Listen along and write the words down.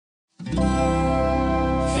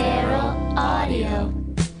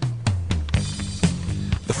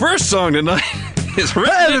first song tonight is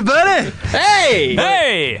written. Hey, everybody!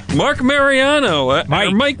 Hey! Mark Mariano.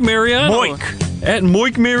 Mike Mariano. Moik. At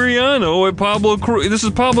Moik Mariano at Pablo Cruz. This is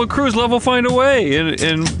Pablo Cruz, Level Find a Way.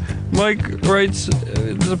 And Mike writes,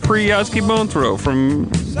 this is a pre-Yachtski bone throw from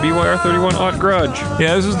BYR 31 Hot Garage.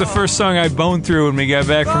 Yeah, this was the first song I boned through when we got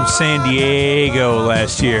back from San Diego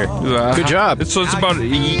last year. Good job. So it's about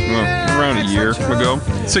around a year ago.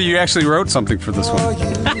 So you actually wrote something for this one.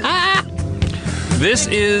 This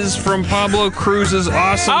is from Pablo Cruz's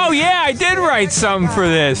awesome... Oh, yeah, I did write something for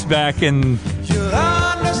this back in... You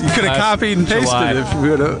could have copied and pasted July. it if you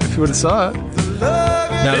would have saw it.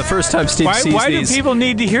 Now, the first time Steve sees Why do these... people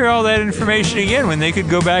need to hear all that information again when they could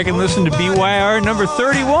go back and listen to BYR number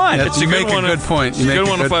 31? It's a good one. Good point. It's a good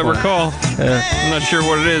one if I recall. I'm not sure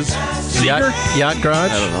what it is. Yacht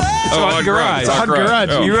Garage? I don't know. It's Hot Garage. Hot Garage.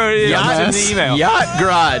 Oh. You wrote it Yacht in the email. Yacht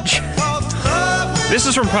Garage. This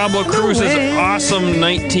is from Pablo Cruz's awesome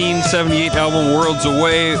 1978 album, Worlds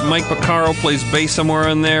Away. Mike Porcaro plays bass somewhere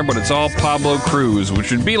on there, but it's all Pablo Cruz, which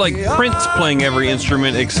would be like Prince playing every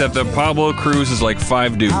instrument, except that Pablo Cruz is like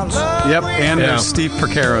 5 dudes. Yep, and there's Steve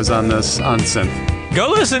Porcaro's on this, on synth.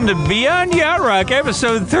 Go listen to Beyond Yacht Rock,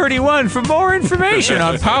 episode 31, for more information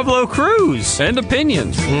on Pablo Cruz. And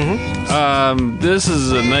opinions. This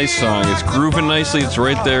is a nice song. It's grooving nicely. It's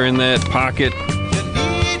right there in that pocket.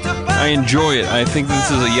 I enjoy it. I think this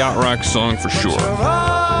is a yacht rock song for sure.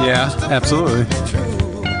 Yeah, absolutely.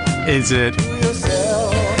 Is it?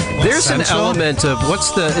 There's an Essential? element of...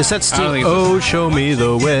 Is that I don't Steve? think Oh, show me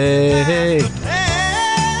the way.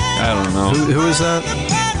 I don't know. Who is that?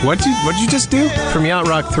 What'd you just do? From Yacht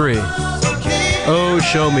Rock 3. Oh,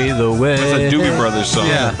 show me the way. It's a Doobie Brother song.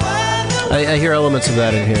 Yeah. I hear elements of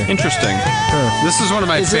that in here. Interesting. This is one of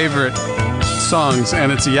my favorite songs,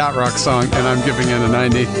 and it's a yacht rock song, and I'm giving it a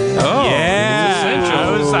 90. Oh,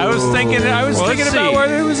 Yeah, I was thinking about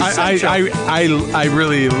whether it was essential. I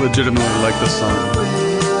really legitimately like this song.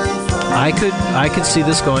 I could see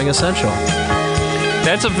this going essential.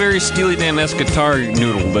 That's a very Steely Dan-esque guitar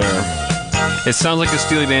noodle there. It sounds like a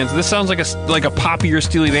Steely Dan. This sounds like a poppier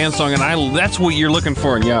Steely Dan song, and that's what you're looking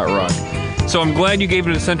for in yacht rock. So I'm glad you gave it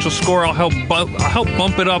an essential score. I'll help bump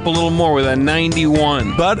it up a little more with a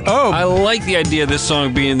 91. But I like the idea of this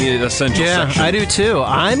song being the essential section. I do too.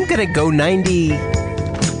 I'm gonna go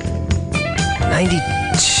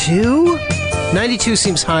 92. 92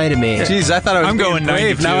 seems high to me. Jeez, I thought I was I'm going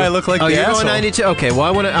brave. 92. Now I look like Oh, the you're asshole. going 92? Okay, well,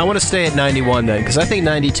 I want to stay at 91 then, because I think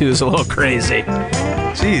 92 is a little crazy.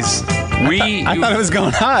 Jeez. I thought it was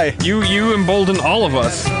going high. You emboldened all of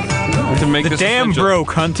us to make The this dam essential.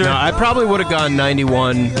 broke, Hunter. No, I probably would have gone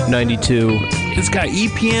 91, 92. It's got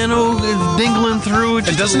E-piano dingling through. It's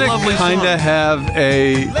And just doesn't a it lovely kind of song. have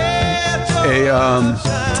a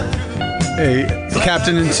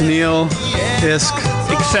Captain and Tennille-esque?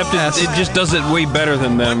 Except it just does it way better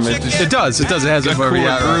than them. It does. It has a cooler more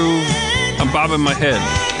yacht rock. groove. I'm bobbing my head.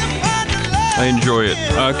 I enjoy it.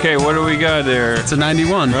 Okay, what do we got there? It's a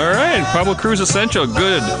 91. All right, Pablo Cruz Essential.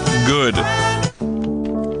 Good.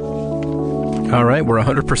 All right, we're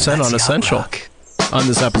 100% on essential on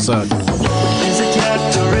this episode. Is it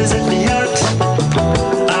yacht or is it yacht?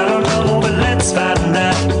 I don't know, but let's find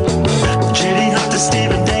out. Judy Hunter,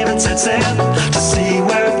 Stephen David said sail to see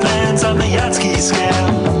where it lands on the Yachtski scale.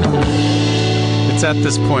 It's at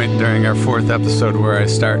this point during our 4th episode where I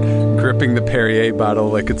start gripping the Perrier bottle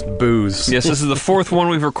like it's booze. Yes, this is the 4th one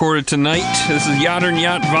we've recorded tonight. This is Yacht and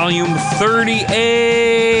Yacht Volume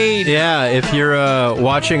 38. Yeah, if you're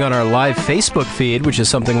watching on our live Facebook feed, which is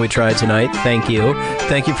something we tried tonight, thank you.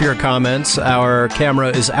 Thank you for your comments. Our camera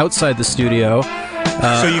is outside the studio.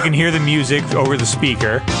 So you can hear the music over the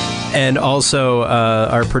speaker. And also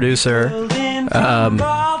our producer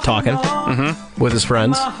talking with his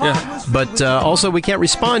friends. Yeah. But also we can't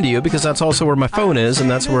respond to you because that's also where my phone is, and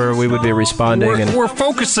that's where we would be responding. We're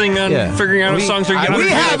focusing on figuring out if songs are yacht. We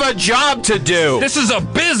have a job to do. This is a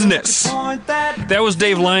business. That was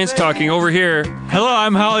Dave Lyons talking over here. Hello,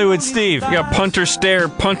 I'm Hollywood Steve. You got Punter Stare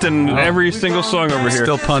punting every single song over here.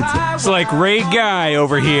 Still punting. It's like Ray Guy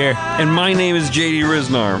over here. And my name is J.D.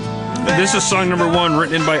 Riznar. This is song number 1,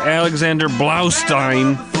 written by Alexander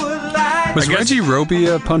Blaustein. Was Reggie Roby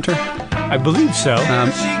a punter? I believe so.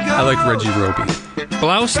 I like Reggie Roby.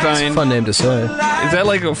 Blaustein. Fun name to say. Is that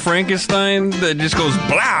like a Frankenstein that just goes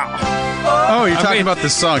blow? Oh, you're talking about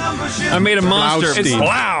this song. I made a monster. It's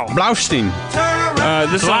blow. Blaustein.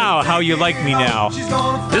 This Wow, how you like me now.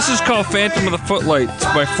 This is called Phantom of the Footlights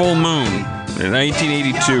by Full Moon. A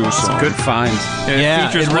 1982 song. Good find. And Yeah,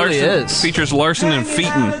 features it really Larson, is. Features Larson and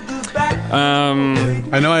Featon.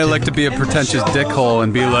 I know I like to be a pretentious dickhole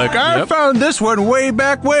and be like, I found this one way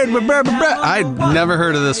back when. Blah, blah, blah. I never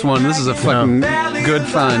heard of this one. This is a fucking good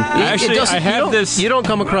find. Actually, I have this. You don't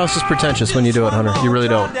come across as pretentious when you do it, Hunter. You really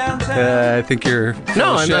don't. I think you're full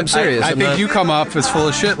No, of shit. I'm serious. I I'm think not- you come off as full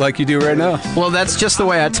of shit like you do right now. Well, that's just the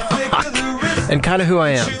way I talk and kind of who I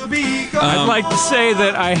am. I'd like to say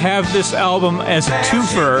that I have this album as a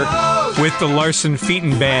twofer with the Larson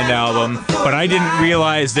Featon Band album, but I didn't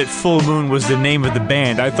realize that Full Moon was the name of the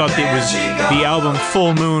band. I thought it was the album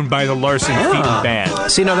Full Moon by the Larson Featon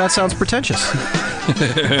Band. See, now that sounds pretentious.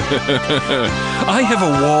 I have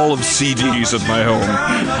a wall of CDs at my home.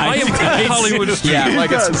 I am Hollywood studio. Yeah,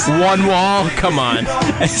 like it's one wall. Come on.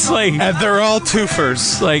 It's like And they're all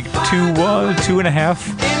twofers. like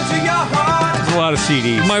 2.5. There's a lot of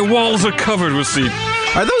CDs. My walls are covered with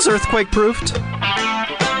CDs. Are those earthquake proofed?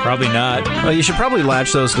 Probably not. Well, you should probably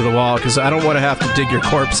latch those to the wall because I don't want to have to dig your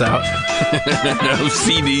corpse out. No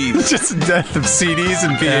CDs. Just death of CDs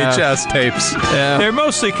and VHS tapes. Yeah. They're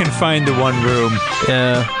mostly confined to one room.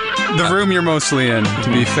 Yeah. The room you're mostly in, to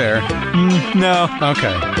be fair. No.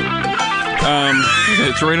 Okay.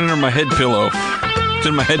 It's right under my head pillow. It's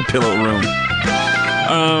in my head pillow room.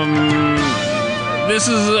 This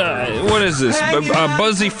is, what is this?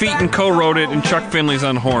 Buzzy Featon co-wrote it, and Chuck Finley's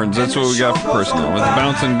on horns. That's what we got for personal. It's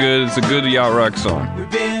bouncing good. It's a good yacht rock song.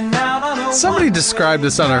 Somebody described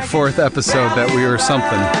us on our 4th episode that we were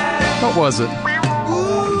something. What was it?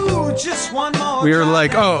 We were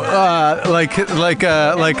like, like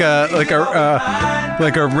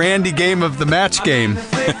a Randy game of the match game.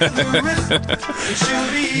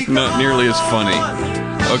 Not nearly as funny.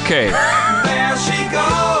 Okay.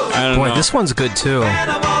 I don't Boy, know. this one's good too.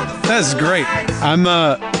 That's great.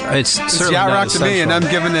 It's It's certainly yacht not rock to me, and I'm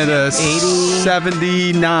essential. giving it a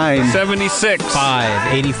 79. 76.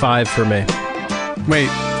 85 for me. Wait,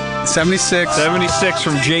 76. 76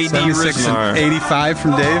 from J.D. 76 and Riznar. 85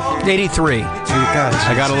 from Dave. 83.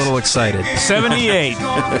 I got a little excited. 78.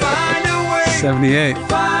 78.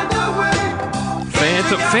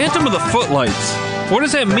 Phantom of the Footlights. What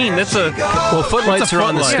does that mean? That's a... Well, footlights are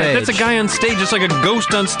on the Yeah, stage. that's a guy on stage. It's like a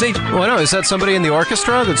ghost on stage. Well, no, is that somebody in the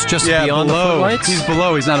orchestra that's just beyond the below. footlights? He's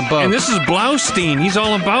below. He's not above. And this is Blaustein. He's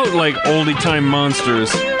all about, like, oldie-time monsters.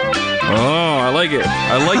 Oh, I like it.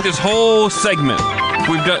 I like this whole segment.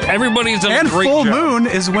 We've done... Everybody's done and a great full job. moon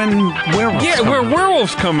is when werewolves. Yeah, come where out.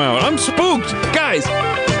 werewolves come out. I'm spooked. Guys,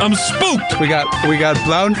 I'm spooked. We got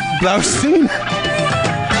Blaustein,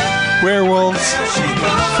 werewolves,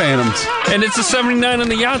 phantoms. And it's a 79 on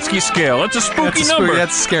the Yachtski scale. That's a spooky number.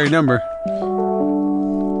 That's a scary number.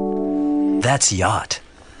 That's Yacht.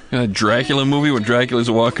 A Dracula movie where Dracula's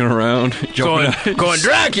walking around. Going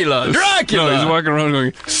Dracula! No, he's walking around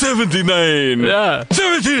going, 79! Yeah.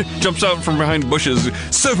 79! Jumps out from behind bushes,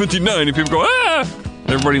 79! And people go, ah!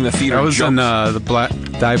 Everybody in the theater That was jumps. in the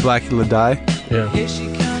Die Blackula Die. Yeah.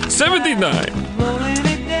 79!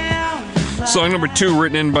 Song number 2,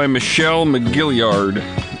 written in by Michelle McGilliard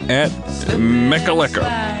at Mechaleka.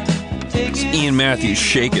 It's Ian Matthews'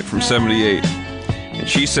 Shake It from 78. And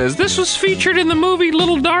she says, this was featured in the movie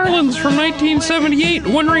Little Darlings from 1978.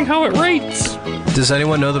 Wondering how it rates. Does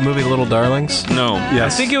anyone know the movie Little Darlings? No.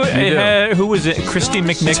 Yes. I think it had, who was it? Christy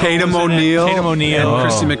McNichol. Tatum was in it? O'Neal. Tatum O'Neal. And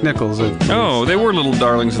Christy McNichols. Oh, they were little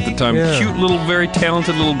darlings at the time. Yeah. Cute little, very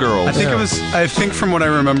talented little girls. I think it was. I think from what I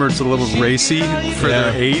remember, it's a little racy for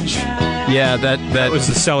their age. Yeah, that That was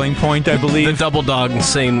the selling point, I the believe. double dog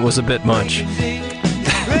scene was a bit much.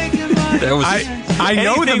 That was. I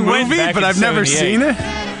know the Anything went movie, back but in I've never 78. seen it.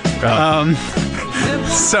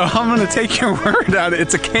 So I'm gonna take your word on it.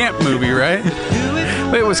 It's a camp movie, right?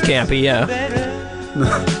 It was campy, yeah.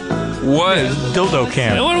 what? Dildo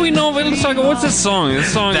camp. What do we know about this song? What's this song?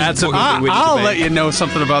 This song That's is. a movie we just I'll made. let you know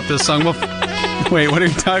something about this song. Well, wait, what are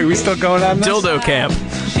we talking? Are we still going on this? Dildo camp.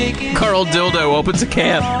 Carl Dildo opens a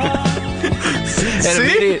camp.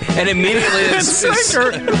 And immediately It's like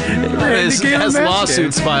Randy Game has Match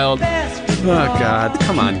lawsuits filed. Oh God!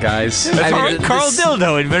 Come on, guys. Carl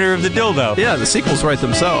Dildo, inventor of the dildo. Yeah, the sequels write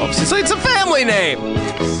themselves. It's a family name.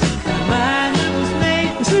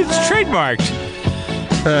 It's trademarked.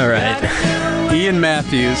 All right. Ian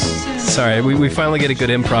Matthews. Sorry, we finally get a good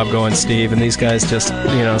improv going, Steve, and these guys just,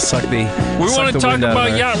 suck the. We want to talk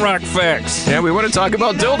about yacht rock facts. Yeah, we want to talk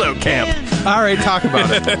about Dildo camp. All right, talk about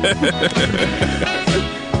it.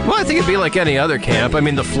 Well, I think it'd be like any other camp. I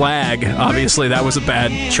mean, the flag, obviously, that was a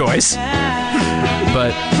bad choice.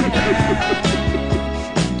 But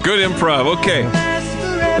Good improv. Okay.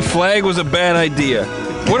 The flag was a bad idea.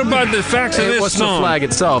 What about the facts of this What's song? the flag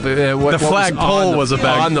itself? What flag pole was a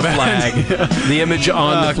bag. on the flag. The image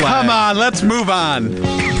on the flag. Come on, let's move on.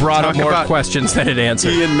 Brought up Talk more about questions than it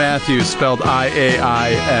answered. Ian Matthews spelled IAIN.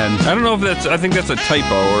 I don't know if that's. I think that's a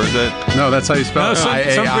typo, or is that? No, that's how you spell No, it. some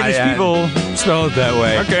British IAIN. people spell it that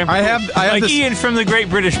way. Okay. I have Like this. Ian from the Great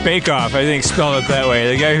British Bake Off, I think, spelled it that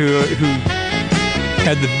way. The guy who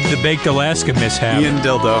had the baked Alaska mishap. Ian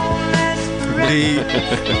Dildo.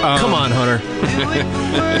 Come on, Hunter.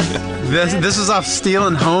 This is off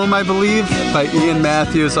Stealin' Home, I believe, by Ian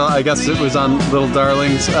Matthews. I guess it was on Little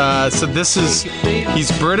Darlings. So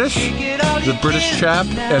he's British, the British chap,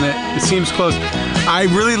 and it seems close. I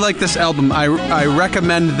really like this album. I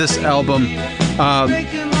recommend this album,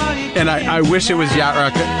 and I wish it was Yacht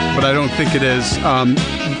Rock, but I don't think it is.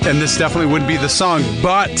 And this definitely would be the song,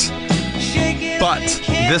 but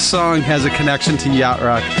this song has a connection to Yacht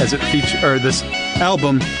Rock as it features, or this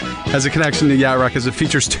album has a connection to Yacht Rock as it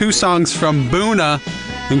features 2 songs from Boona,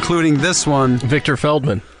 including this one. Victor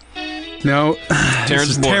Feldman. No,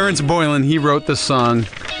 Terrence Boylan. Terrence Boylan. He wrote this song,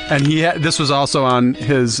 and this was also on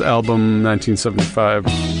his album 1975.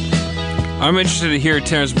 I'm interested to hear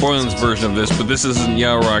Terrence Boylan's version of this, but this isn't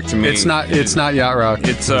Yacht Rock to me. It's not Yacht Rock.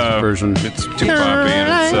 It's version. It's too poppy,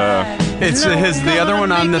 and It's the other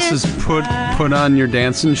one on this is put on your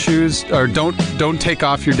dancing shoes, or don't take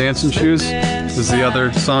off your dancing shoes. Is the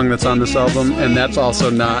other song that's on this album, and that's also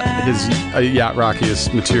not his Yacht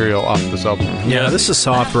Rockiest material off this album. Yeah, this is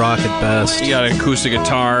soft rock at best. You got an acoustic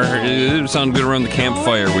guitar. It would sound good around the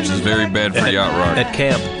campfire, which is very bad for Yacht Rock. At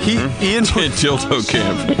camp. Ian Dildo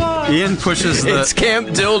camp. Ian pushes the. It's Camp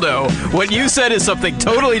Dildo. What you said is something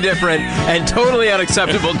totally different and totally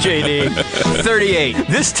unacceptable, JD. 38.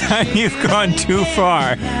 This time you've gone too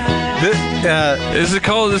far.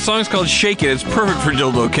 The song's called "Shake It." It's perfect for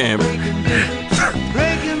Dildo camp.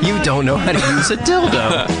 You don't know how to use a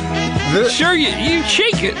dildo. Sure, you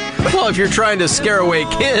shake it. Well, if you're trying to scare away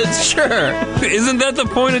kids, sure. Isn't that the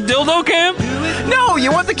point of Dildo camp? No,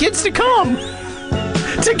 you want the kids to come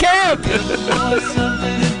to camp.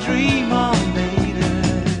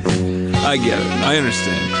 I get it. I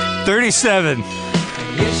understand. 37.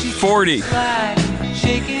 40.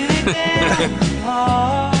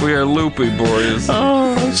 We are loopy, boys.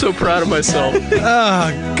 Oh, I'm so proud of myself.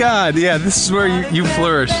 Oh God, yeah, this is where you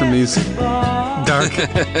flourish in these dark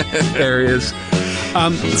areas.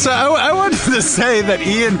 So I wanted to say that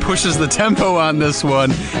Ian pushes the tempo on this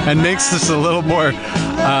one and makes this a little more.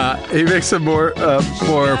 He makes it more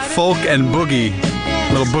folk and boogie,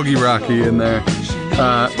 a little boogie rocky in there.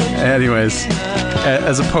 Anyways,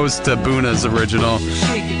 as opposed to Boona's original,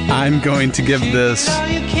 I'm going to give this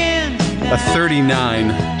a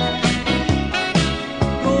 39.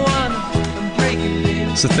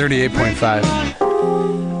 It's a 38.5.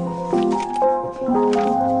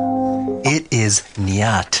 It is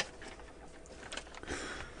Nyacht.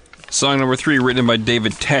 Song number 3, written by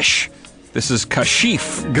David Tesh. This is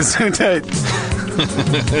Kashif Gesundheit.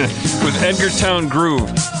 with Edgartown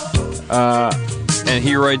Groove. And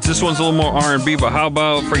he writes, this one's a little more R&B, but how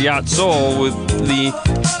about for Yacht Soul with the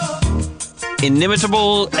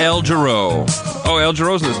inimitable El Giro? Oh, El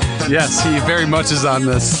Giro's in this. Yes, he very much is on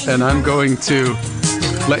this, and I'm going to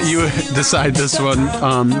let you decide this one.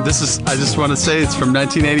 I just want to say it's from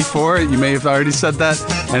 1984. You may have already said that,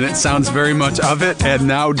 and it sounds very much of it. And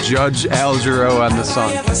now judge Al Giro on this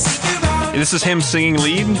song. This is him singing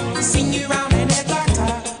lead.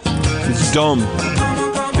 It's dumb.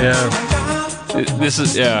 Yeah. This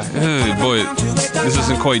is, oh, boy, this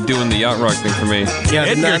isn't quite doing the Yacht Rock thing for me. Yeah,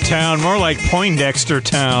 Edgartown, more like Poindexter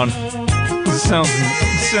Town. Sounds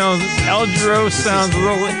El Giro sounds a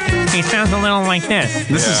little. He sounds a little like this.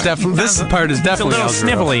 This is definitely. This part is definitely. It's a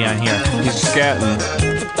little snivelly on here. He's scatting.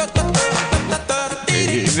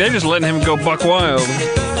 They're just letting him go buck wild.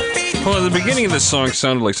 Well, the beginning of this song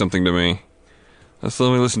sounded like something to me. Let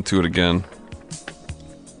me listen to it again.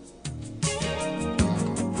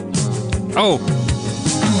 Oh,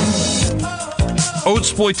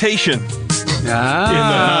 Oatsploitation.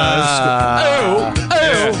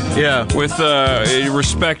 Yeah, with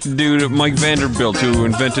respect due to Mike Vanderbilt, who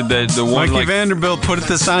invented the one. Mikey Vanderbilt put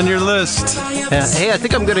this on your list. Hey, I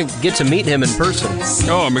think I'm going to get to meet him in person.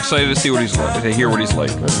 Oh, I'm excited to see what he's like. To hear what he's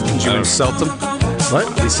like. Did you insult him? What?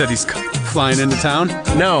 He said he's flying into town?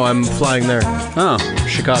 No, I'm flying there. Oh,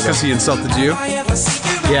 Chicago. because he insulted you.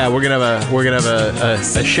 Yeah, we're gonna have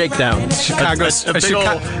a shakedown. Chicago, a big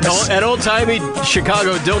an old-timey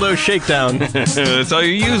Chicago dildo shakedown. That's how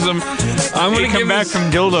you use them. I'm You gonna come give back this- from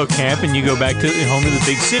dildo camp and you go back to home to the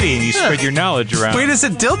big city and you spread your knowledge around. Wait, is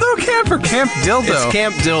it Dildo Camp or Camp Dildo? It's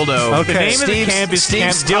Camp Dildo. Okay. The name of the Steve's- camp is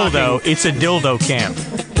Camp Steve's Dildo. talking. It's a dildo camp.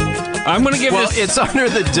 I'm gonna give Well, this. it's under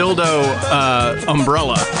the dildo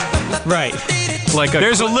umbrella. Right.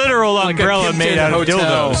 There's a literal umbrella Kimpton made out of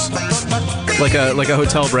hotel. dildos. Like a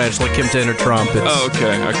hotel branch, like Kimpton or Trump. It's Oh,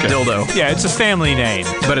 okay. Dildo, Yeah, it's a family name.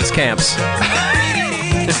 but it's camps.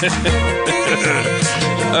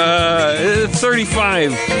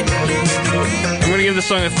 35. I'm gonna give this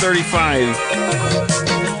song a 35.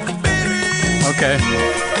 Okay.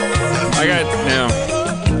 I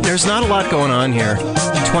got There's not a lot going on here.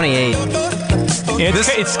 28. Yeah,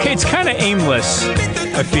 it's kind of aimless,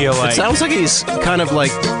 I feel like. It sounds like he's kind of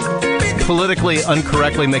like politically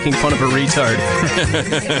incorrectly making fun of a retard.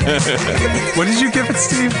 What did you give it,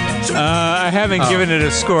 Steve? I haven't given it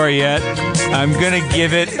a score yet. I'm going to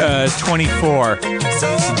give it 24.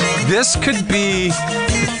 This could be.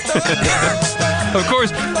 Of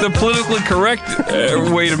course, the politically correct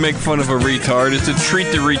way to make fun of a retard is to treat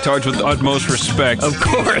the retards with the utmost respect. Of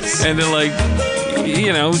course. And then, like,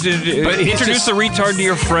 you know, introduce the retard to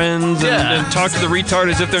your friends and talk to the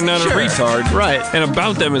retard as if they're not a retard. Right. And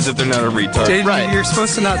about them as if they're not a retard. Jay, Right. You're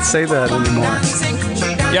supposed to not say that anymore.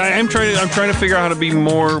 Yeah, I'm trying to figure out how to be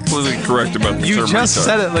more politically correct about the You term just retard.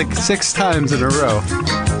 said it like 6 times in a row.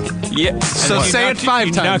 Yeah. So And say it 5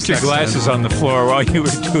 You times. knocked your next glasses on the floor while you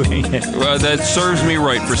were doing it. well, that serves me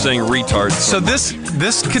right for saying retard. So this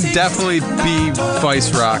could definitely be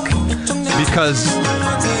Vice Rock because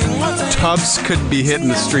Tubbs could be hitting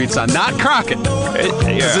the streets on, not Crockett.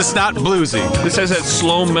 Is this not bluesy? This has that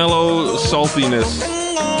slow, mellow saltiness.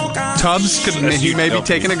 Tubbs could he may be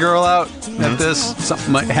taking a girl out at this.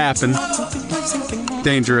 Something might happen.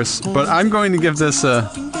 Dangerous. But I'm going to give this a.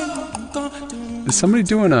 Is somebody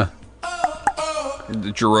doing a?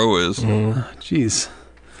 Giroux is. Jeez.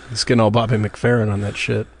 It's getting all Bobby McFerrin on that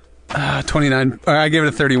shit. 29. I gave it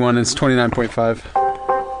a 31. It's 29.5.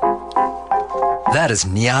 That is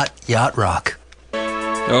Yacht Rock.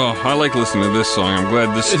 Oh, I like listening to this song. I'm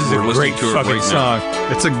glad This is a we're listening great to it fucking right song.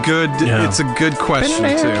 now. It's a good. Yeah. It's a good question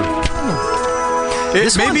too.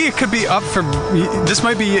 Maybe it could be up for. This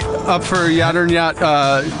might be up for Yacht or Yacht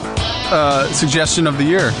suggestion of the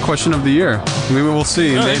year, question of the year. Maybe we'll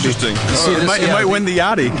see. Oh, maybe. interesting. It might win the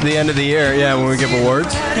Yachty. The end of the year, yeah, when we give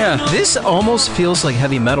awards. Yeah. This almost feels like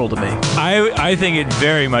heavy metal to me. I think it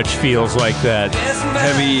very much feels like that.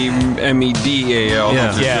 Heavy MEDAL.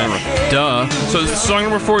 Yeah. Duh. So song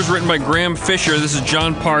number 4 is written by Graham Fisher. This is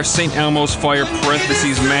John Parr, St. Elmo's Fire,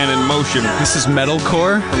 parentheses, Man in Motion This is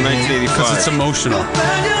metalcore from 1985. because it's emotional.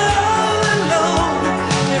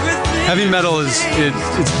 Heavy metal is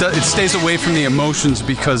it stays away from the emotions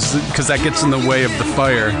because that gets in the way of the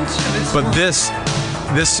fire. But this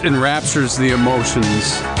enraptures the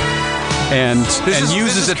emotions and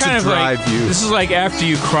uses it to drive you. This is like after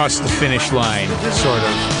you cross the finish line, sort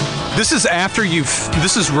of. This is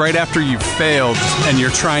right after you've failed and you're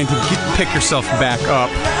trying to pick yourself back up.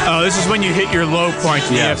 Oh, this is when you hit your low point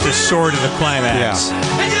and you have to soar to the climax.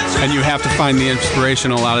 And you have to find the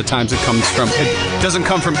inspiration. A lot of times it doesn't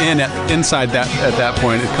come from inside that at that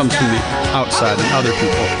point. It comes from the outside and other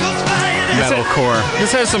people. Metalcore.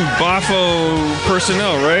 This has some Boffo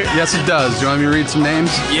personnel, right? Yes, it does. Do you want me to read some names?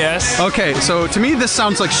 Yes. Okay, so to me, this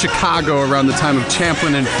sounds like Chicago around the time of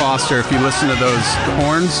Champlin and Foster. If you listen to those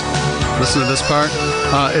horns, listen to this part,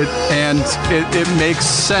 it makes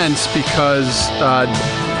sense because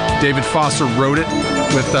David Foster wrote it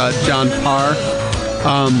with John Parr,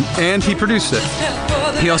 and he produced it.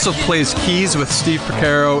 He also plays keys with Steve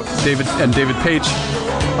Porcaro, David Page.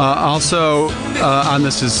 Also on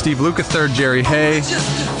this is Steve Lukather, Jerry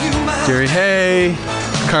Hay,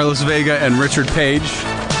 Carlos Vega, and Richard Page.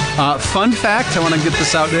 Fun fact, I want to get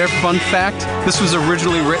this out there. Fun fact, this was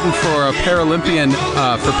originally written for Paralympian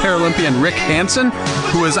Rick Hansen,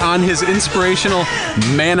 who was on his inspirational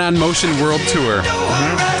Man on Motion World Tour.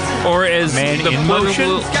 Or as Man the in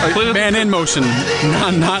political, Man in Motion,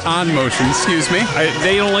 not on motion. Excuse me.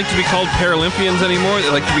 they don't like to be called Paralympians anymore. They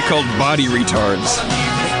like to be called body retards.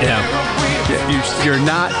 Yeah. You're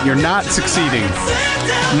not succeeding.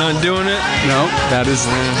 Not doing it. No, that is.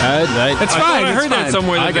 It's I fine. thought I heard that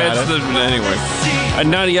somewhere. I got That's anyway. A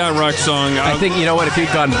not a yacht rock song. I think, you know what, if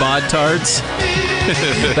you'd gone bodtards,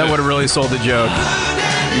 that would have really sold the joke.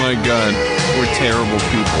 My God, we're terrible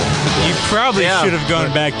people. You probably should have gone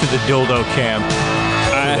back to the dildo camp.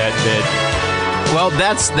 that bit. Well,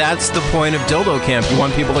 that's the point of Dildo Camp. You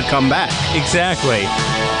want people to come back. Exactly.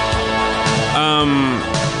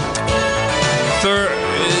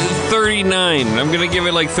 39. I'm going to give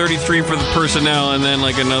it like 33 for the personnel and then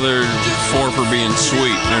like another 4 for being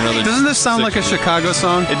sweet. Another Doesn't this sound like a Chicago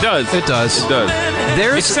song? It does. It does. It does.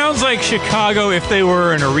 It sounds like Chicago if they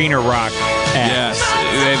were an arena rock act. Yes.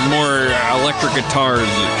 They have more electric guitars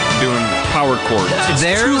doing power chords. It's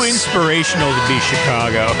too inspirational to be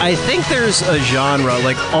Chicago. I think there's a genre,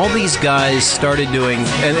 like all these guys started doing,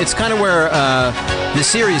 and it's kind of where the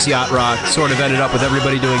series Yacht Rock sort of ended up with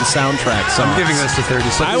everybody doing soundtracks. I'm giving this to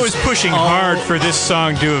 36. I was pushing hard for this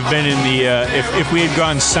song to have been in the, if we had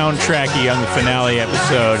gone soundtracky on the finale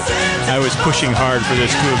episode, I was pushing hard for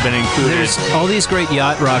this to have been included. There's all these great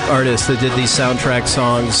Yacht Rock artists that did these soundtrack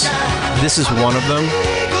songs. This is one of them,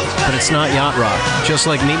 but it's not Yacht Rock. Just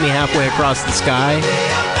like Meet Me Halfway Across the Sky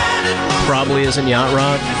probably isn't Yacht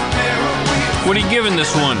Rock. What are you giving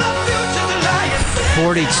this one?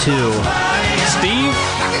 42. Steve?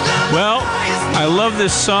 Well, I love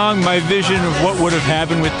this song. My vision of what would have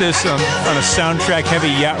happened with this on a soundtrack-heavy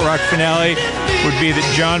Yacht Rock finale would be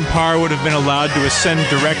that John Parr would have been allowed to ascend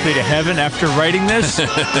directly to heaven after writing this.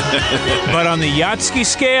 But on the Yachtski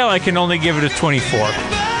scale, I can only give it a 24.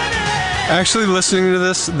 Actually, listening to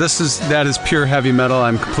this that is pure heavy metal.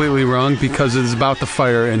 I'm completely wrong because it is about the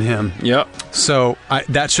fire in him. Yep. So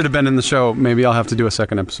that should have been in the show. Maybe I'll have to do a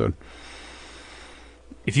second episode.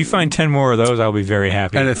 If you find 10 more of those, I'll be very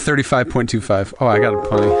happy. And at 35.25. Oh, I got a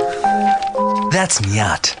plenty. That's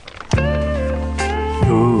Nyacht.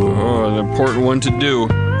 Oh, an important one to do.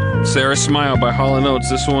 Sarah Smile by Hall &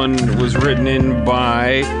 Oates. This one was written in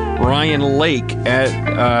by Ryan Lake at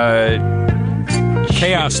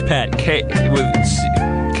Chaos Pet. Chaos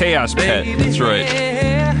Pet. That's right.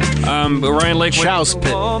 But Ryan Lake Chouse Pit.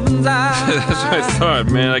 That's what I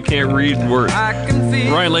thought, man. I can't read words.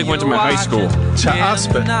 Ryan Lake went to my high school.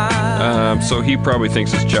 Chauspit. So he probably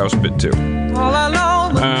thinks it's Chauspit too.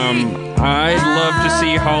 I'd love to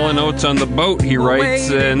see Hall & Oates on the boat, he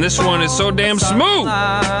writes, and this one is so damn smooth.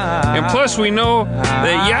 And plus we know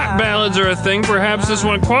that yacht ballads are a thing. Perhaps this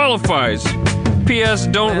one qualifies. P.S.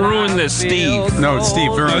 Don't ruin this, Steve. No, it's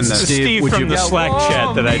Steve ruined this. Steve from the Slack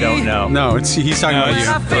chat that I don't know. No, he's talking about you.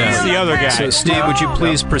 It's the other guy. So, Steve, would you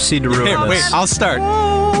please proceed to ruin Hey, this? wait, I'll start.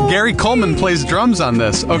 Gary Coleman plays drums on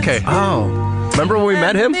this. Okay. Oh. Remember when we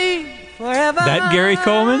met him? That Gary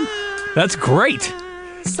Coleman? That's great.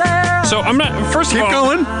 So I'm not. First of Keep all,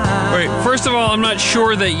 going. Wait. First of all, I'm not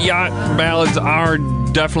sure that yacht ballads are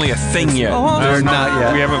definitely a thing yet. They're not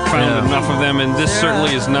yet. We haven't found enough of them, and this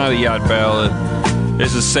certainly is not a yacht ballad.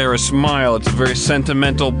 This is Sarah Smile. It's a very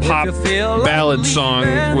sentimental pop ballad song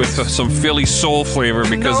with some Philly soul flavor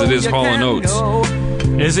because it is Hall & Oates.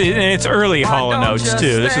 It's early Hall & Oates,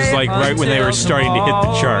 too. This is like right when they were starting to hit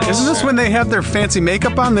the charts. Isn't this when they have their fancy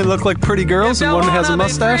makeup on? They look like pretty girls, and one has a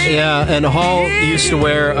mustache? Yeah, and Hall used to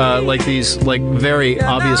wear like these like very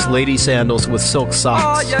obvious lady sandals with silk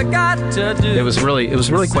socks. It was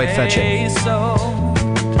really quite fetching.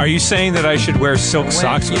 Are you saying that I should wear silk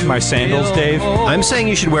socks with my sandals, Dave? I'm saying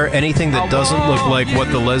you should wear anything that doesn't look like what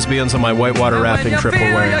the lesbians on my whitewater rafting trip were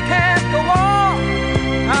wearing.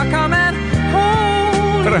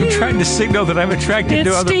 But I'm trying to signal that I'm attracted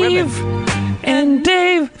to other women. And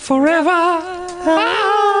Dave forever.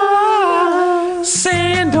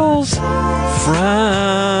 Sandals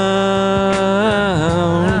frown.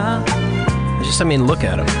 I mean, look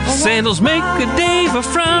at him. Sandals make a Dave a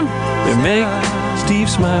frown. They make Steve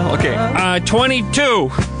smile. Okay, 22.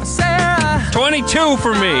 22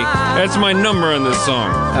 for me. That's my number on this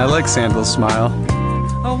song. I like Sandals Smile.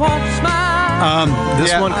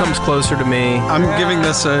 This one comes closer to me. I'm giving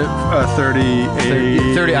this a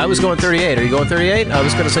 38. 30. I was going 38. Are you going 38? I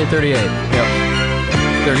was going to say 38. Yep.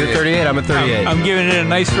 You're 38. I'm at 38. I'm giving it a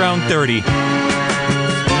nice round 30.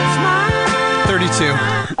 32.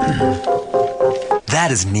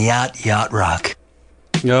 That is Nyacht Yacht Rock.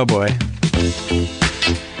 Oh, boy.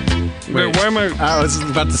 Wait, why am I... I was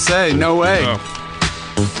about to say, no way. Oh.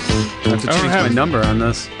 I have to change my number on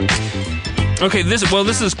this. Okay, this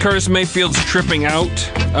is Curtis Mayfield's Tripping Out,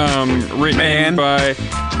 written by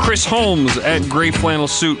Chris Holmes at Gray Flannel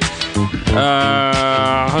Suit.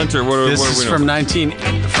 Hunter, what This is from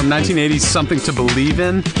 1980, Something to Believe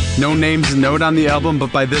In. No names note on the album,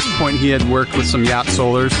 but by this point he had worked with some yacht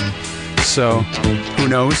solars. So, who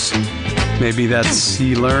knows? Maybe that's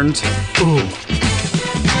he learned.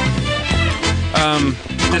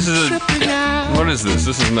 I This is a... What is this?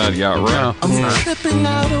 This is not Yacht Rock.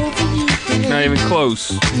 Not even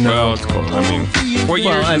close. No. Well, it's close. I mean... What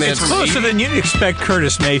year Well, I mean, It's closer than you'd expect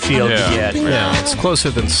Curtis Mayfield to get. Yeah, it's closer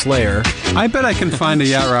than Slayer. I bet I can find a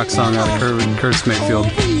Yacht Rock song out of Curtis Mayfield.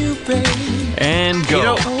 And go. You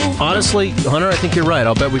know, honestly, Hunter, I think you're right.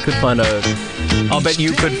 I'll bet you could find a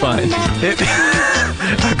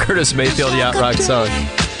Curtis Mayfield Yacht Rock song.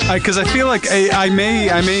 Because I feel like I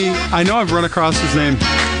know I've run across his name,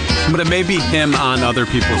 but it may be him on other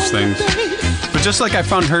people's things. But just like I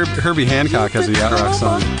found Herbie Hancock has a Yacht Rock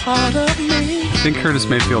song. I think Curtis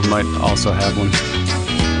Mayfield might also have one.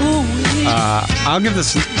 I'll give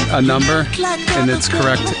this a number in its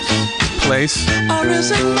correct place.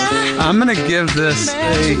 I'm going to give this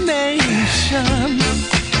a...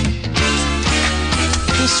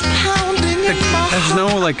 There's no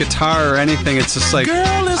like guitar or anything. It's just like...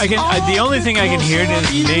 The only thing I can hear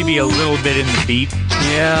is maybe a little bit in the beat.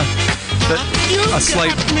 Yeah. A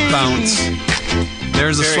slight bounce.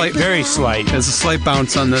 There's a Very slight. There's a slight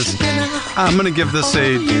bounce on this. I'm going to give this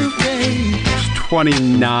a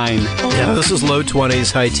 29. Yeah, this is low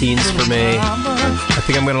 20s, high teens for me. I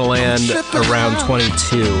think I'm going to land around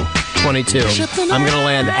 22. I'm going to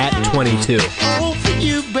land at 22.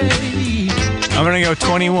 I'm going to go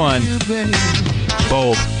 21.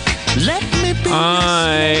 Bold.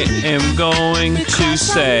 I am going to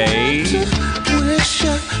say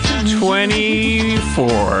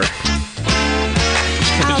 24.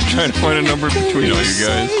 Just trying to find a number between all you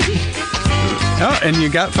guys. Oh, and you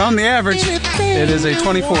found the average. It is a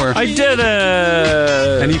 24. I did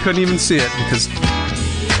it! And you couldn't even see it because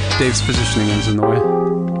Dave's positioning is in the way.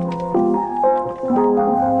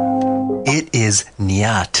 It is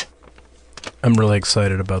Nyacht. I'm really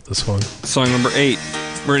excited about this one. Song number 8,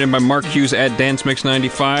 written by Mark Hughes at Dance Mix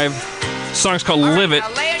 95. Song's called Live It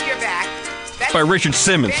by Richard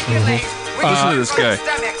Simmons. Listen to this guy.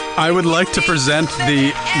 I would like to present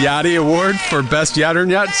the Yachty Award for Best Yacht or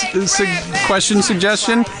Yacht question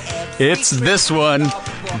suggestion. It's this one.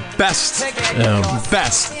 Best.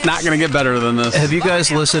 Best. Not going to get better than this. Have you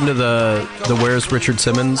guys listened to the Where's Richard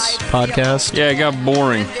Simmons podcast? Yeah, it got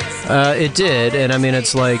boring. It did, and I mean,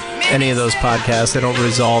 it's like any of those podcasts, they don't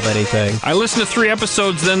resolve anything. I listened to 3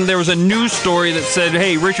 episodes, then there was a news story that said,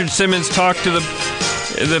 hey, Richard Simmons talked to the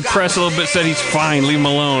press a little bit, said he's fine, leave him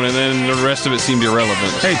alone, and then the rest of it seemed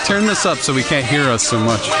irrelevant. Hey, turn this up so we can't hear us so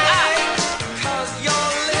much.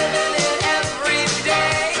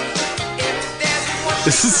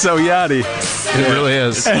 This is so yachty. It really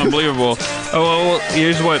is. It's unbelievable. Oh, well,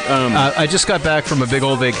 here's what... I just got back from a big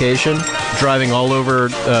old vacation, driving all over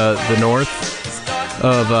the north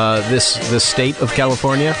of this state of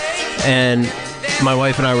California, and my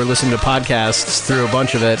wife and I were listening to podcasts through a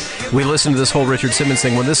bunch of it. We listened to this whole Richard Simmons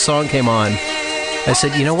thing. When this song came on, I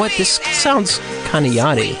said, you know what? This sounds kind of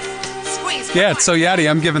yachty. Yeah, it's so yachty.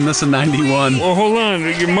 I'm giving this a 91. Well, hold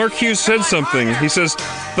on. Mark Hughes said something. He says,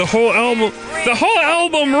 the whole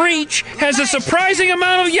album Reach has a surprising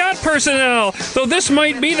amount of yacht personnel, though this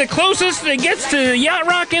might be the closest it gets to yacht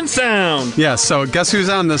rock in sound. Yeah, so guess who's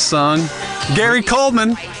on this song? Gary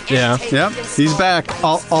Coleman. Yeah. Yep, he's back.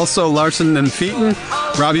 Also Larson and Featon,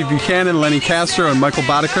 Robbie Buchanan, Lenny Castro, and Michael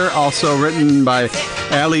Boddicker. Also written by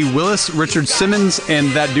Allie Willis, Richard Simmons, and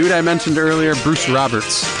that dude I mentioned earlier, Bruce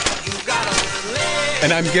Roberts.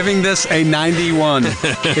 And I'm giving this a 91.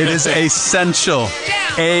 It is essential.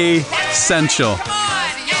 Essential.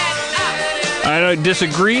 I don't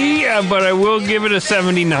disagree, but I will give it a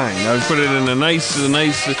 79. I would put it in a nice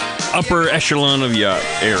upper echelon of yacht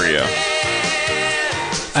area.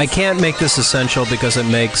 I can't make this essential because it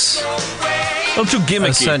makes I'm too gimmicky.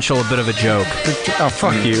 essential a bit of a joke. Oh,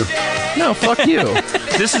 fuck you. No, fuck you.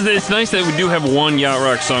 It's nice that we do have one yacht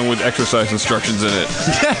rock song with exercise instructions in it.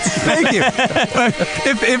 Yes, thank you.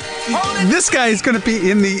 If this guy is going to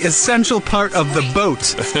be in the essential part of the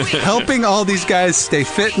boat, helping all these guys stay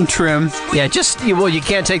fit and trim. Yeah, you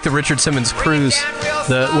can't take the Richard Simmons cruise,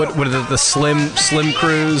 the slim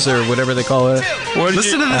cruise or whatever they call it.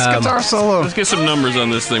 Listen to this guitar solo. Let's get some numbers on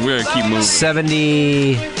this thing. We're going to keep moving.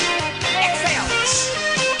 70.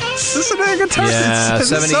 Listen to the guitar. Yeah, this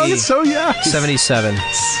 70. song is so young. 77.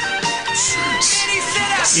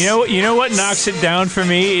 You know what knocks it down for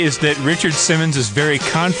me is that Richard Simmons is very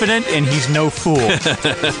confident and he's no fool.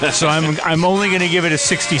 So I'm only going to give it a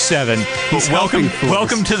 67. Welcome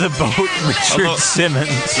to the boat, Richard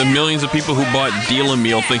Simmons. The millions of people who bought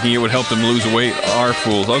Deal-A-Meal thinking it would help them lose weight are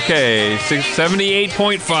fools. Okay,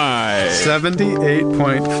 78.5.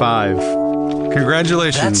 78.5.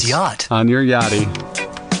 Congratulations. That's yacht. On your yachty.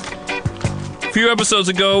 A few episodes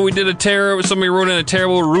ago, we did somebody wrote in a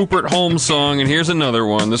terrible Rupert Holmes song, and here's another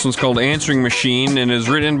one. This one's called Answering Machine, and is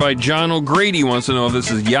written by John O'Grady. Wants to know if this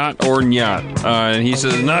is Yacht or Nyacht. And he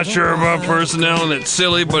says, not sure about personnel, and it's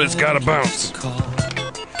silly, but it's got to bounce.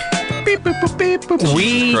 Beep, boop, boop, beep, boop.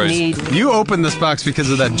 We Christ. need. You opened this box because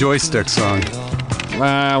of that joystick song.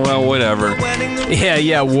 Well, whatever.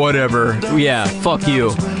 Yeah, whatever. Yeah, fuck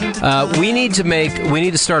you. We need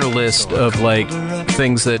to start a list of like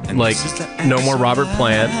things that like no more Robert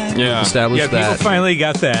Plant. Yeah. Establish Yeah, people that. finally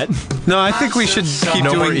got that. No, I think we should keep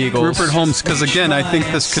No more doing Eagles. Rupert Holmes because again, I think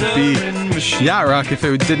this could be Yacht Rock if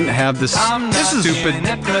it didn't have this stupid.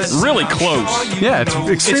 Really close. Yeah, it's It's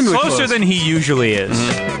extremely closer close. than he usually is.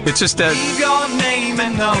 It's just that.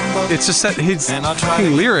 It's just that his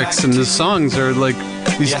fucking lyrics and his songs are like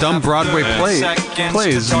these dumb Broadway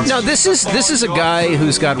plays. No, this is a guy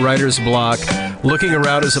who's got writer's block, looking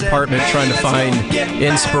around his apartment trying to find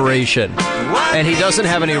inspiration, and he doesn't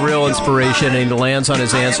have any real inspiration, and he lands on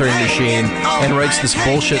his answering machine and writes this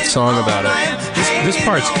bullshit song about it. This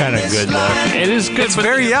part's kind of good, though. It is good, It's but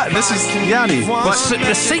very This is Yanni.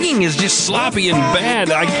 the singing is just sloppy and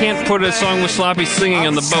bad. I can't put a song with sloppy singing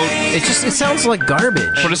on the boat, It sounds like garbage.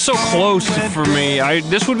 but it's so close for me.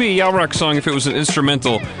 This would be a Yacht Rock song if it was an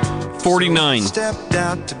instrumental. 49.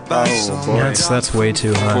 That's way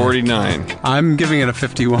too high. 49. I'm giving it a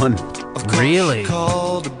 51. Really?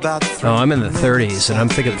 Oh, I'm in the 30s, and I'm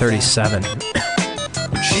thinking 37.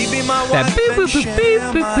 That boop, boop,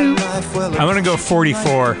 boop, boop, boop, boop. I'm gonna go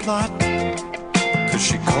 44.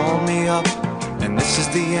 She called me up, and this is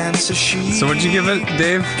the answer she. So what'd you give it,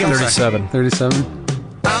 Dave? 37. 37.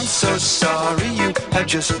 I'm so sorry you have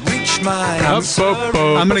just reached my.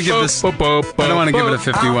 I'm gonna give this. I don't want to give it a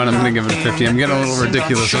 51. I'm gonna give it a 50. I'm getting a little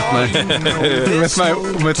ridiculous with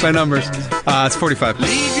my numbers. It's 45.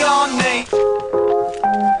 Leave your name.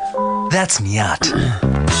 That's Nyacht.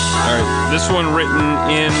 All right, this one written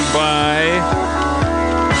in by...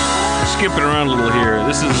 Skipping around a little here.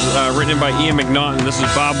 This is written in by Ian McNaughton. This is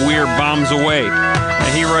Bob Weir, Bombs Away.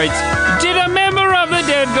 And he writes, did a member of the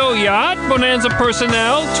dead go yacht? Bonanza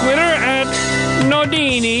personnel. Twitter at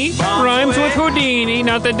Nodini. Rhymes with Houdini.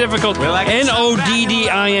 Not that difficult. Noddini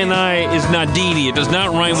is Nodini. It does not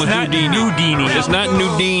rhyme with Houdini. Nudini. It's not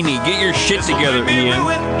Nudini. Get your shit together, Ian.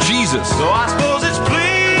 Jesus. So I suppose it's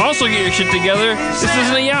please. Also get your shit together. This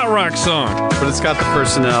isn't a Yacht Rock song. But it's got the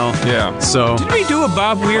personnel. Yeah. So Did we do a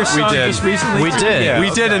Bob Weir song did. just recently? We did. Yeah. we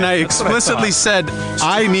did, and I explicitly said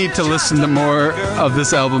I need to listen to more of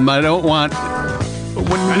this album. I don't want.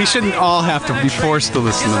 We shouldn't all have to be forced to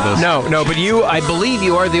listen to this. No, but I believe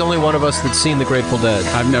you are the only one of us that's seen the Grateful Dead.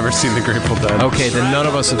 I've never seen the Grateful Dead. Okay, then none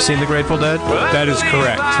of us have seen the Grateful Dead? That is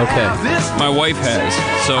correct. Okay. My wife has.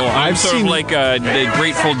 So I'm I've sort seen- of like a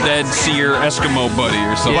Grateful Dead seer Eskimo buddy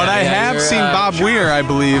or something. But I have you're, seen Bob Weir, I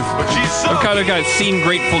believe. I've kind of got seen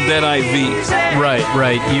Grateful Dead IV.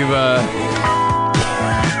 Right. You've,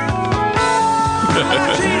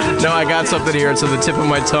 No, I got something here. It's on the tip of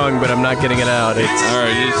my tongue, but I'm not getting it out. It's All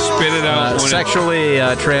right, just spit it out. when it- sexually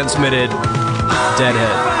transmitted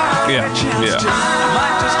deadhead. Yeah.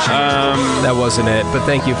 That wasn't it, but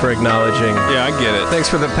thank you for acknowledging. Yeah, I get it. Thanks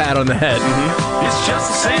for the pat on the head. It's just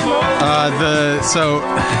the same old. So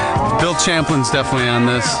Bill Champlin's definitely on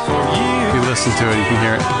this. If you listen to it, you can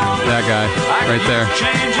hear it. That guy right there.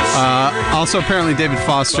 Also, apparently David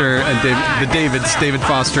Foster and David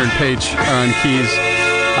Foster and Paige are on keys.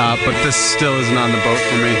 But this still isn't on the boat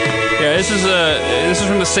for me. Yeah, this is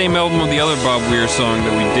from the same album of the other Bob Weir song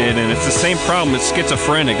that we did, and it's the same problem. It's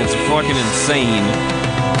schizophrenic. It's fucking insane.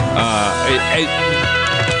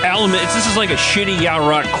 This is like a shitty Yacht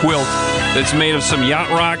Rock quilt that's made of some Yacht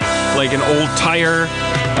Rock, like an old tire,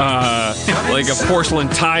 like a porcelain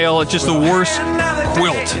tile. It's just the worst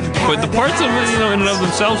quilt. But the parts of it, in and of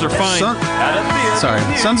themselves, are fine.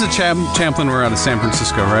 Sons of Champlin were out of San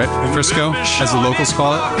Francisco, right? Frisco, as the locals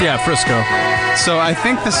call it. Yeah, Frisco. So I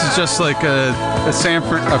think this is just like a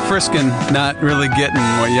Friscan not really getting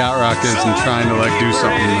what Yacht Rock is and trying to like do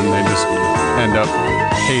something, and they just end up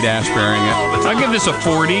hate Ashburying it. I'll give this a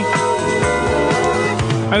 40.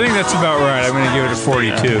 I think that's about right. I'm going to give it a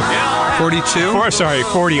 42. 42?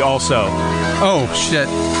 40 also. Oh shit!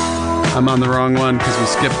 I'm on the wrong one because we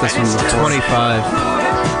skipped this one before. 25.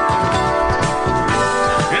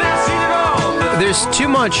 There's too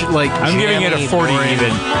much, like, I'm giving it a 40 boring-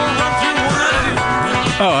 even.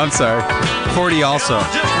 Oh, I'm sorry. 40 also.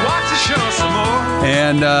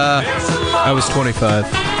 And I was 25.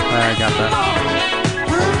 I got that.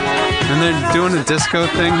 And they're doing a disco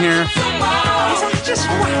thing here.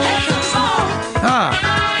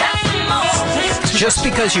 Just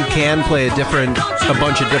because you can play a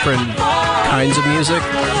bunch of different kinds of music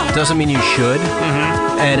doesn't mean you should.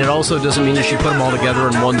 And it also doesn't mean you should put them all together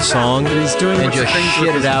in one song and just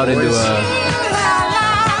shit it out into a...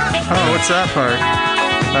 Oh, what's that part?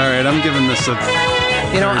 All right, I'm giving this a...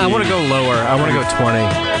 You know, I want to go lower. I want to go 20.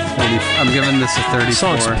 I'm giving this a 34. This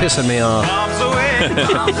song's pissing me off.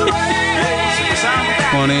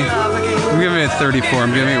 20. I'm giving it a 34.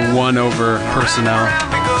 I'm giving it 1 over personnel.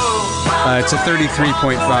 It's a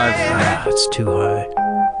 33.5. Ah, it's too high.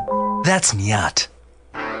 That's Nyacht.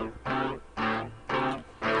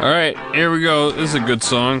 All right, here we go. This is a good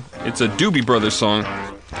song. It's a Doobie Brother song.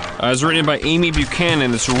 It was written by Amy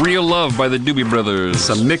Buchanan. It's Real Love by the Doobie Brothers. It's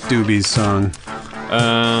a Mick Doobies song.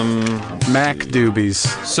 Mac Doobies.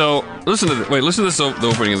 So, listen to this. Wait, listen to this, the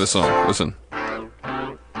opening of the song. Listen.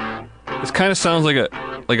 This kind of sounds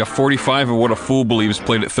like a 45 of What a Fool Believes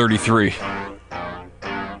played at 33.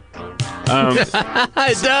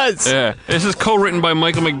 It does. Yeah. This is co-written by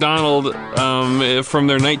Michael McDonald from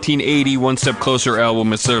their 1980 One Step Closer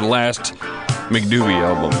album. It's their last McDoobie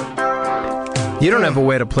album. You don't have a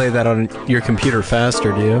way to play that on your computer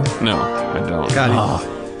faster, do you? No, I don't. God,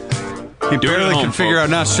 he barely can figure out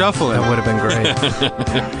not shuffling. That would have been great.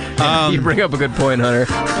 You bring up a good point, Hunter.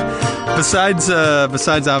 Besides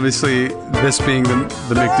obviously this being the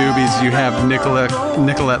McDoobies, you have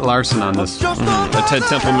Nicolette Larson on this. A Ted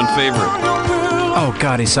Templeman favorite. Oh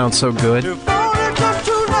God, he sounds so good.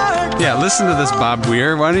 Yeah, listen to this, Bob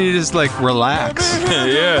Weir. Why don't you just relax?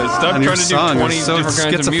 Yeah, stop on trying your to song. do 20 You're so different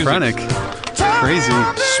kinds of schizophrenic. music. It's crazy.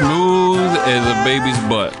 Smooth as a baby's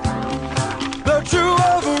butt.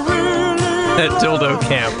 At Dildo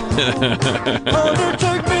Camp.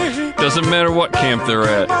 Doesn't matter what camp they're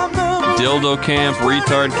at. Dildo camp,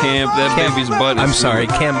 retard camp, that baby's butt is... I'm sorry,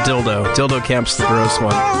 Camp Dildo. Dildo Camp's the gross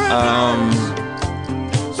one.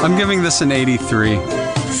 I'm giving this an 83.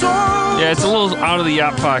 Yeah, it's a little out of the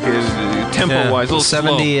yacht pocket, tempo-wise, a little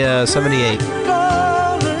 70, 78.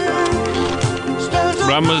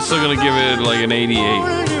 But I'm still going to give it an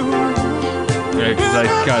 88. Because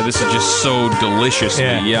God, this is just so deliciously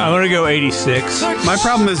I'm going to go 86. My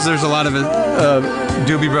problem is there's a lot of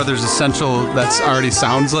Doobie Brothers Essential that already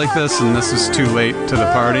sounds like this, and this is too late to the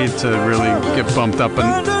party to really get bumped up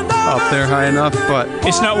and up there high enough. But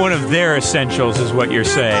It's not one of their essentials, is what you're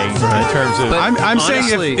saying, in terms of... I'm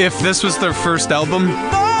saying if this was their first album,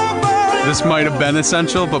 this might have been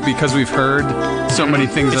essential, but because we've heard so many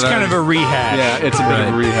things It's that kind of a rehash. Yeah, it's a bit of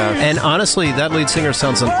a rehash. And honestly, that lead singer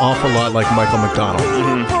sounds an awful lot like Michael McDonald.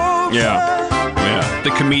 Yeah.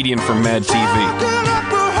 The comedian from Mad TV.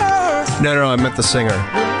 No, I meant the singer.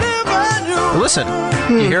 Listen,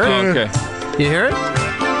 you hear it? Okay. You hear it?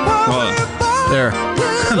 Well, There.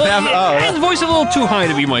 his voice is a little too high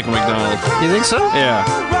to be Michael McDonald. You think so? Yeah.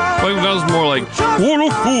 Michael McDonald's more like, what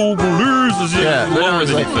a fool believes is lower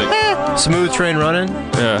than you think. Smooth train running.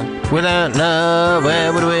 Yeah. Without love,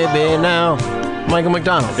 where would we be now? Michael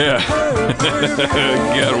McDonald. Yeah.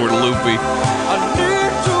 God, we're loopy.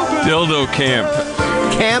 Dildo camp.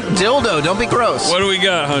 Camp Dildo. Don't be gross. What do we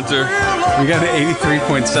got, Hunter? We got an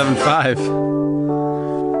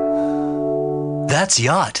 83.75. That's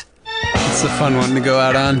Yacht. It's a fun one to go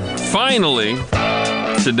out on. Finally,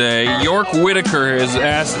 today, York Whitaker has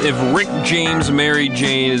asked if Rick James married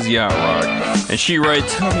Jane is yacht rock. And she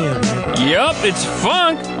writes, yup, it's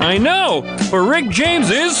funk, I know, but Rick James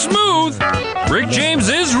is smooth. Rick James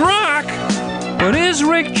is rock. But is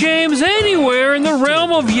Rick James anywhere in the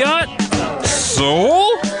realm of yacht soul?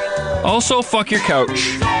 Also, fuck your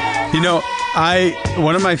couch. You know,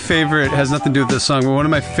 one of my favorite, has nothing to do with this song, but one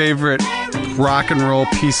of my favorite rock and roll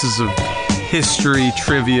pieces of history,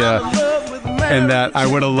 trivia, and that I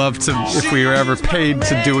would have loved to, if we were ever paid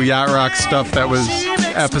to do yacht rock stuff that was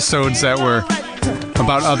episodes that were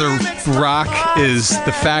about other rock, is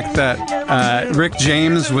the fact that Rick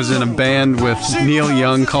James was in a band with Neil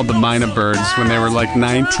Young called the Mina Birds when they were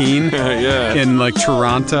 19 in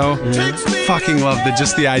Toronto. Fucking love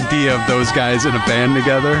just the idea of those guys in a band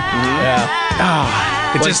together. Yeah.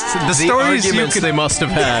 The stories arguments they must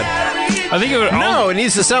have had. I think it would it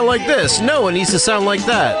needs to sound like this. No, it needs to sound like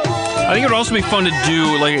that. I think it would also be fun to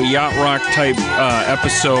do a yacht rock type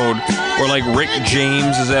episode where Rick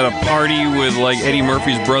James is at a party with Eddie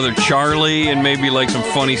Murphy's brother Charlie, and maybe some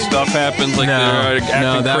funny stuff happens, they're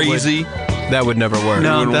acting crazy. That would never work.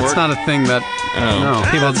 No, that's not a thing that. No,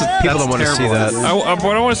 people don't want to see that.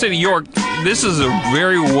 What I want to say to York, this is a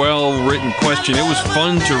very well written question. It was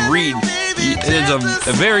fun to read. It's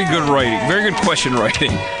a very good writing, very good question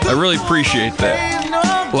writing. I really appreciate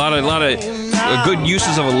that. A lot of good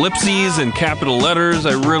uses of ellipses and capital letters.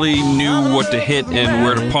 I really knew what to hit and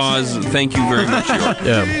where to pause. Thank you very much, York.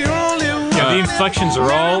 Yeah, The inflections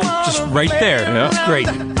are all just right there. Yeah. It's great.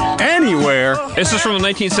 Anywhere. This is from the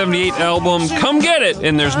 1978 album Come Get It,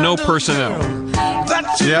 and there's no personnel.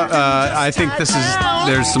 Yeah, I think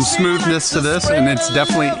there's some smoothness to this, and it's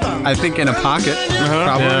definitely, I think, in a pocket.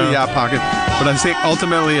 Probably, yeah, pocket. But I think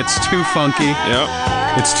ultimately it's too funky. Yep.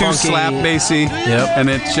 It's too Funky. slap bassy. Yep. And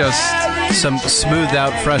it's just... Some smoothed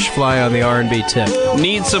out fresh fly on the R&B tip.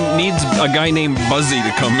 Needs a guy named Buzzy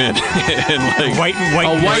to come in and like White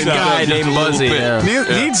A white guy just a named little Buzzy. bit.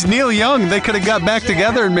 Yeah. Needs Neil Young. They could have got back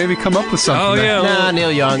together and maybe come up with something. Oh there. yeah. Nah, Neil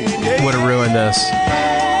Young would have ruined this.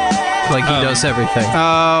 Like he does everything.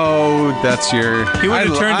 Oh, that's your... He would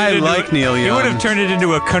have turned it into like Neil Young. He would have turned it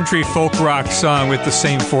into a country folk rock song with the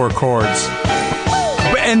same 4 chords.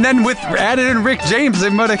 And then with added in Rick James, they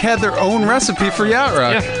might have had their own recipe for yacht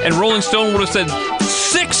rock. Yeah, and Rolling Stone would have said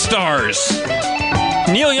 6 stars.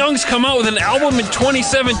 Neil Young's come out with an album in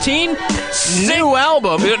 2017. New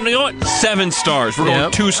album. You know what? 7 stars. We're going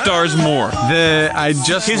Yep. 2 stars more. I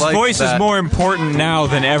just His liked voice that. is more important now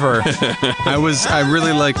than ever. I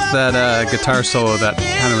really liked that guitar solo. That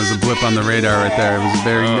kind of was a blip on the radar right there. It was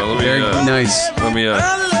very nice. Let me.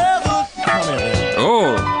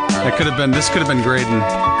 Oh, This could have been Graydon.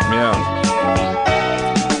 yeah.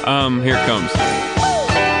 Here it comes.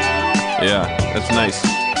 Yeah, that's nice.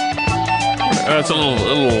 It's a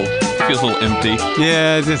little feels a little empty.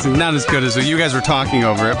 Yeah, it's not as good as you guys were talking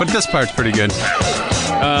over it, but this part's pretty good.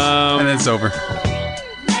 And it's over.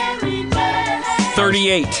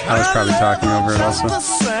 38. I was probably talking over it also.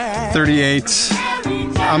 38.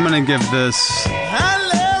 I'm gonna give this.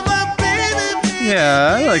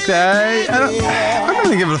 Yeah, I like that. I'm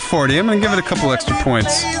gonna give it a 40. I'm gonna give it a couple extra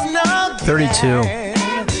points. 32.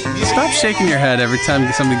 Stop shaking your head every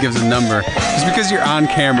time somebody gives a number. Just because you're on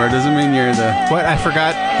camera doesn't mean you're What? I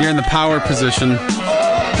forgot. you're in the power position.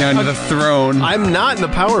 You're under the throne. I'm not in the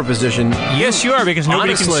power position. Yes, you are, because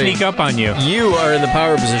nobody can Honestly. sneak up on you. You are in the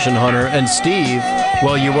power position, Hunter. And Steve,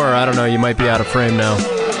 well, you were. I don't know. You might be out of frame now.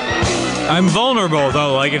 I'm vulnerable,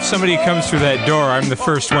 though. Like, if somebody comes through that door, I'm the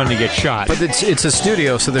first one to get shot. But it's a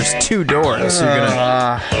studio, so there's 2 doors. So you're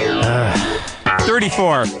gonna.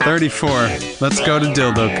 34. 34. Let's go to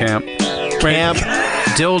Dildo Camp. Camp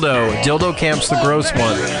Dildo. Dildo Camp's the gross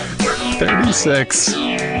one. 36.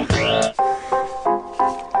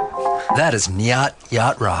 That is Nyacht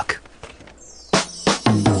Yacht Rock.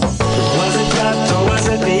 Was it yacht or was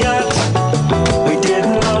it the yacht? We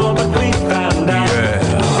didn't know, but we found out.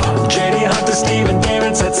 JD Hunter, Steve, and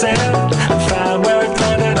David set sail and found where it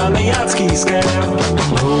landed on the Yachtski scale.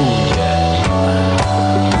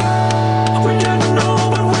 We didn't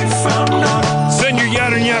know, but we found out. Send your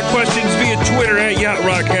yacht or yacht questions via Twitter at Yacht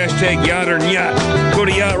Rock, hashtag Yacht or Yacht. Go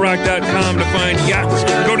to yachtrock.com to find yachts.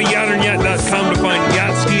 Go to yachtoryacht.com to find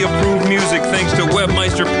Yachtski approved music thanks to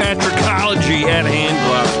webmeister Patrickology at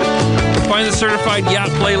Handcloud. Find the certified yacht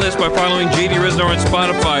playlist by following JD Riznar on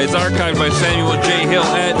Spotify. It's archived by Samuel J. Hill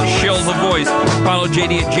at Shill the Voice. Follow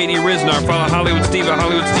JD at JD Riznar. Follow Hollywood Steve at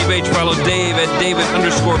Hollywood Steve H. Follow Dave at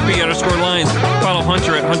David_P_lines. Follow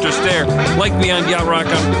Hunter at Hunter Stare. Like me on Yacht Rock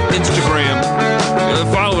on Instagram.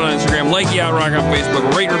 Follow it on Instagram. Like Yacht Rock on Facebook.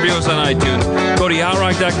 Rate and review us on iTunes. Go to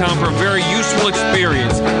yachtrock.com for a very useful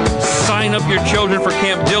experience. Sign up your children for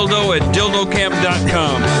Camp Dildo at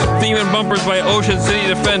dildocamp.com. Theme and bumpers by Ocean City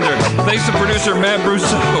Defender. Thanks to producer Matt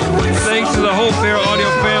Brousseau. Thanks to the whole Feral Audio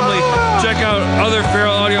family. Check out other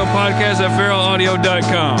Feral Audio podcasts at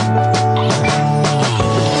feralaudio.com.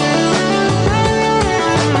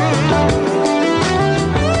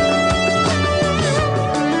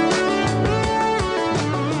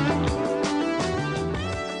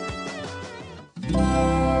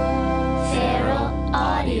 Feral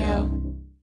Audio.